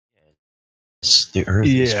The Earth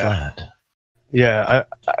is flat. Yeah,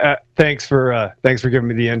 thanks for giving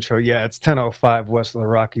me the intro. Yeah, it's 10:05 west of the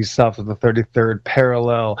Rockies, south of the 33rd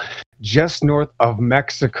parallel, just north of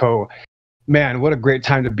Mexico. Man, what a great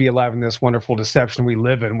time to be alive in this wonderful deception we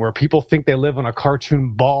live in, where people think they live on a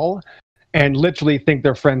cartoon ball and literally think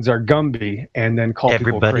their friends are Gumby, and then call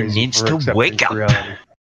Everybody people crazy needs for to accepting wake up. reality.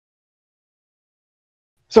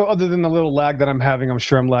 So other than the little lag that I'm having, I'm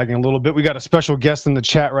sure I'm lagging a little bit. We got a special guest in the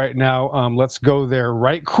chat right now. Let's go there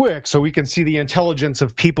right quick so we can see the intelligence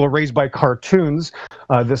of people raised by cartoons.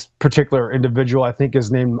 This particular individual, I think,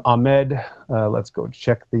 is named Ahmed. Let's go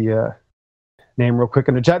check the name real quick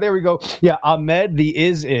in the chat. There we go. Yeah, Ahmed, the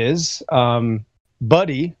is.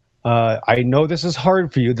 Buddy, I know this is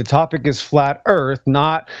hard for you. The topic is flat Earth,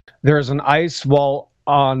 not there's an ice wall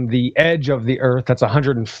on the edge of the Earth that's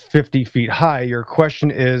 150 feet high. Your question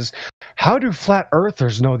is, how do flat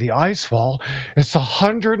earthers know the ice wall is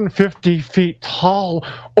 150 feet tall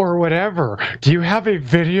or whatever? Do you have a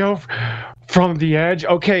video from the edge?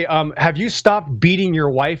 Okay, have you stopped beating your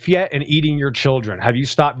wife yet and eating your children? Have you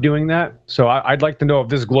stopped doing that? So I'd like to know if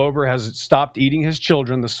this Glober has stopped eating his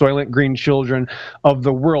children, the Soylent Green children of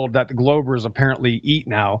the world that the Globers apparently eat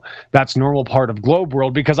now. That's normal part of Globe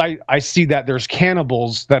World, because I see that there's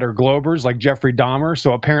cannibals that are Globers, like Jeffrey Dahmer.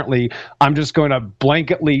 So apparently I'm just going to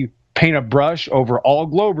blanketly paint a brush over all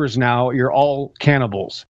Globers now. You're all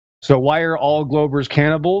cannibals. So why are all Globers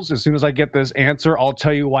cannibals? As soon as I get this answer, I'll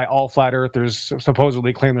tell you why all flat earthers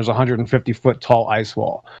supposedly claim there's a 150-foot tall ice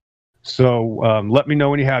wall. So let me know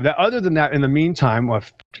when you have that. Other than that, in the meantime,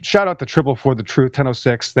 shout out to Triple for the Truth,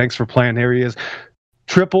 1006. Thanks for playing. There he is.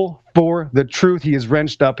 Triple for the Truth. He is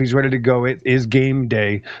wrenched up. He's ready to go. It is game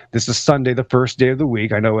day. This is Sunday, the first day of the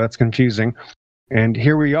week. I know that's confusing. And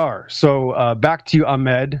here we are. So back to you,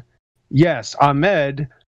 Ahmed. Yes, Ahmed,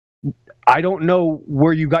 I don't know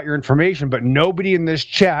where you got your information, but nobody in this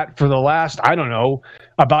chat for the last, I don't know,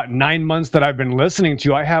 about 9 months that I've been listening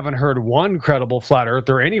to, I haven't heard one credible flat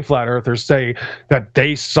earther, any flat earthers say that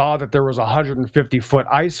they saw that there was a 150-foot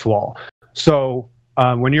ice wall. So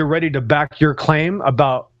when you're ready to back your claim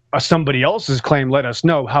about somebody else's claim, let us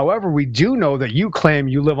know. However, we do know that you claim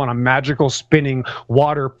you live on a magical spinning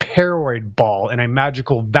water paroid ball in a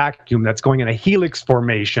magical vacuum that's going in a helix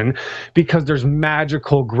formation because there's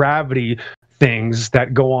magical gravity things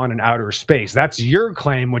that go on in outer space. That's your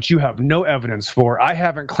claim, which you have no evidence for. I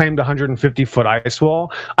haven't claimed a 150-foot ice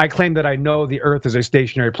wall. I claim that I know the Earth is a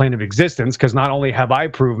stationary plane of existence because not only have I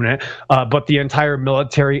proven it, but the entire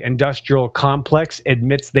military-industrial complex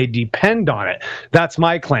admits they depend on it. That's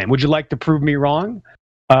my claim. Would you like to prove me wrong?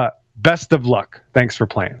 Best of luck. Thanks for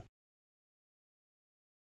playing.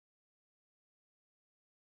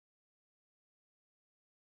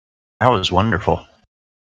 That was wonderful.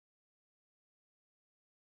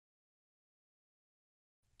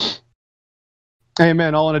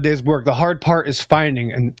 Amen. All in a day's work. The hard part is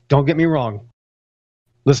finding, and don't get me wrong,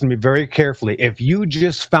 listen to me very carefully. If you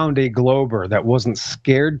just found a Glober that wasn't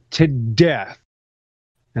scared to death,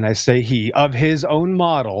 and I say he, of his own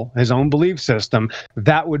model, his own belief system,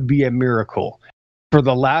 that would be a miracle. For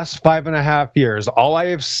the last 5.5 years, all I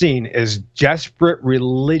have seen is desperate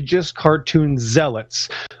religious cartoon zealots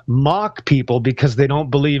mock people because they don't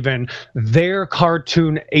believe in their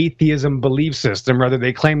cartoon atheism belief system. Whether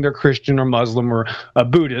they claim they're Christian or Muslim or a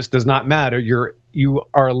Buddhist, does not matter. You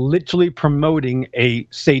are literally promoting a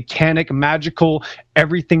satanic, magical,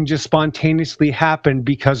 everything just spontaneously happened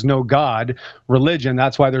because no God religion.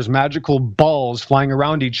 That's why there's magical balls flying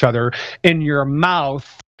around each other in your mouth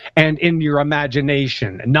and in your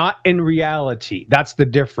imagination, not in reality. That's the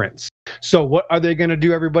difference. So what are they going to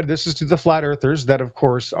do, everybody? This is to the flat earthers that, of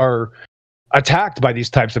course, are attacked by these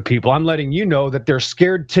types of people. I'm letting you know that they're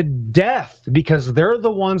scared to death because they're the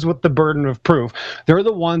ones with the burden of proof. They're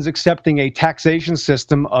the ones accepting a taxation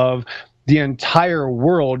system of the entire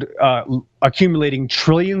world, accumulating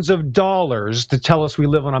trillions of dollars to tell us we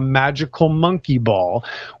live on a magical monkey ball.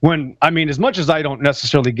 When, I mean, as much as I don't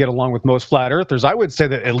necessarily get along with most flat earthers, I would say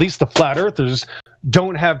that at least the flat earthers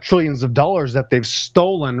don't have trillions of dollars that they've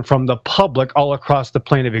stolen from the public all across the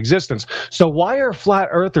plane of existence. So why are flat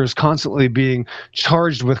earthers constantly being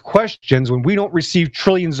charged with questions when we don't receive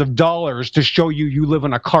trillions of dollars to show you live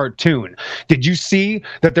in a cartoon? Did you see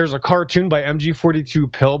that there's a cartoon by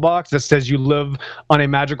MG42 Pillbox that says you live on a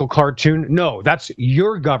magical cartoon? No, that's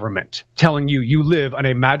your government telling you live on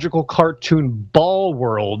a magical cartoon ball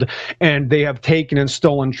world, and they have taken and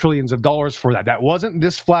stolen trillions of dollars for that. That wasn't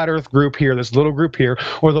this flat earth group here, this little group here,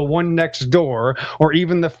 or the one next door, or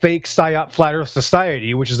even the fake PSYOP Flat Earth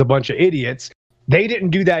Society, which is a bunch of idiots. They didn't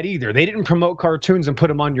do that either. They didn't promote cartoons and put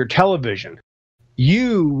them on your television.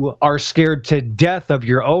 You are scared to death of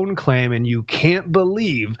your own claim, and you can't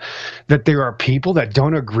believe that there are people that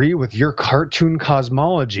don't agree with your cartoon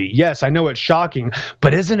cosmology. Yes, I know it's shocking,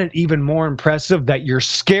 but isn't it even more impressive that you're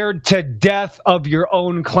scared to death of your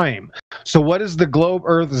own claim? So what does the globe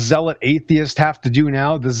earth zealot atheist have to do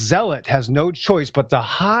now? The zealot has no choice but to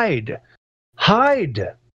hide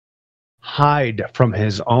from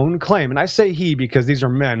his own claim. And I say he because these are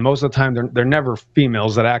men. Most of the time, they're never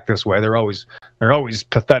females that act this way. They're always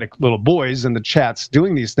pathetic little boys in the chats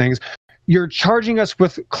doing these things. You're charging us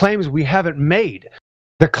with claims we haven't made.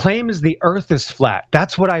 The claim is the earth is flat.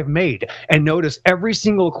 That's what I've made. And notice every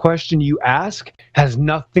single question you ask has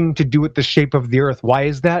nothing to do with the shape of the earth. Why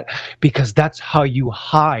is that? Because that's how you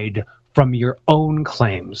hide from your own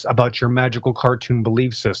claims about your magical cartoon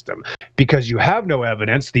belief system. Because you have no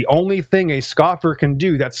evidence. The only thing a scoffer can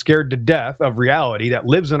do that's scared to death of reality, that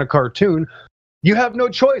lives in a cartoon, you have no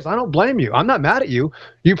choice. I don't blame you. I'm not mad at you.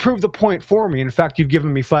 You proved the point for me. In fact, you've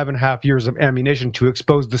given me 5.5 years of ammunition to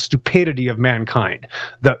expose the stupidity of mankind.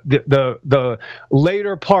 The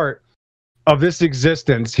later part of this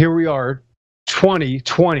existence, here we are,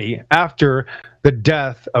 2020, after the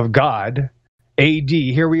death of God, AD,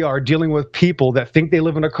 here we are dealing with people that think they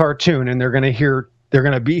live in a cartoon, and they're going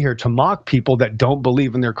to be here to mock people that don't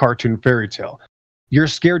believe in their cartoon fairy tale. You're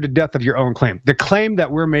scared to death of your own claim. The claim that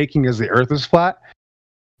we're making is the earth is flat.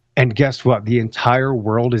 And guess what? The entire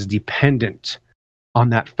world is dependent on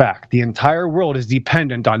that fact. The entire world is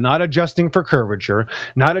dependent on not adjusting for curvature,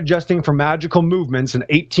 not adjusting for magical movements in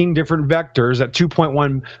 18 different vectors at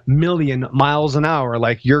 2.1 million miles an hour,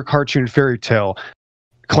 like your cartoon fairy tale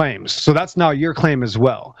claims. So that's now your claim as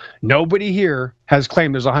well. Nobody here has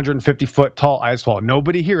claimed there's a 150-foot tall ice wall.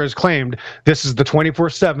 Nobody here has claimed this is the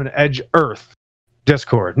 24/7 Edge Earth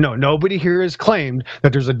Discord. No, nobody here has claimed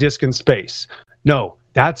that there's a disk in space. No,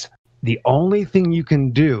 that's the only thing you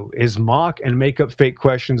can do is mock and make up fake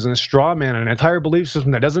questions and straw man an entire belief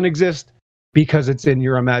system that doesn't exist because it's in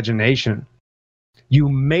your imagination. You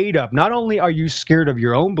made up, not only are you scared of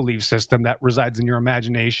your own belief system that resides in your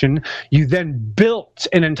imagination, you then built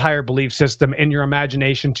an entire belief system in your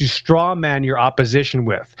imagination to straw man your opposition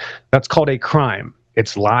with. That's called a crime.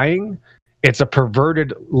 It's lying. It's a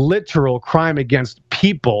perverted, literal crime against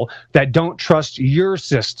people that don't trust your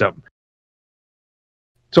system.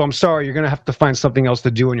 So I'm sorry, you're going to have to find something else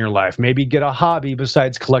to do in your life. Maybe get a hobby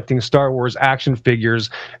besides collecting Star Wars action figures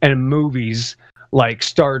and movies like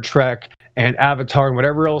Star Trek and Avatar and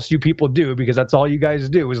whatever else you people do, because that's all you guys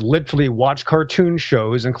do is literally watch cartoon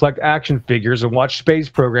shows and collect action figures and watch space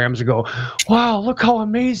programs and go, wow, look how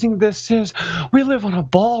amazing this is. We live on a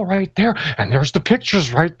ball right there, and there's the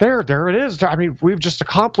pictures right there. There it is. I mean, we've just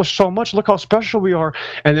accomplished so much. Look how special we are.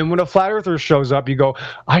 And then when a flat earther shows up, you go,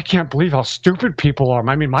 I can't believe how stupid people are.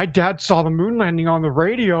 I mean, my dad saw the moon landing on the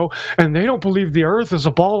radio, and they don't believe the earth is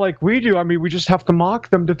a ball like we do. I mean, we just have to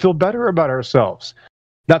mock them to feel better about ourselves.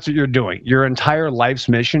 That's what you're doing. Your entire life's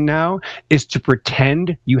mission now is to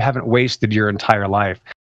pretend you haven't wasted your entire life.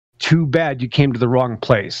 Too bad you came to the wrong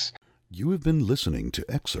place. You have been listening to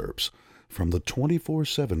excerpts from the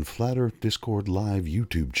 24/7 Flat Earth Discord Live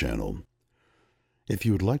YouTube channel. If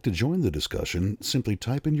you would like to join the discussion, simply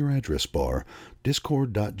type in your address bar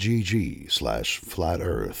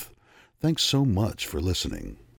discord.gg/flatearth. Thanks so much for listening.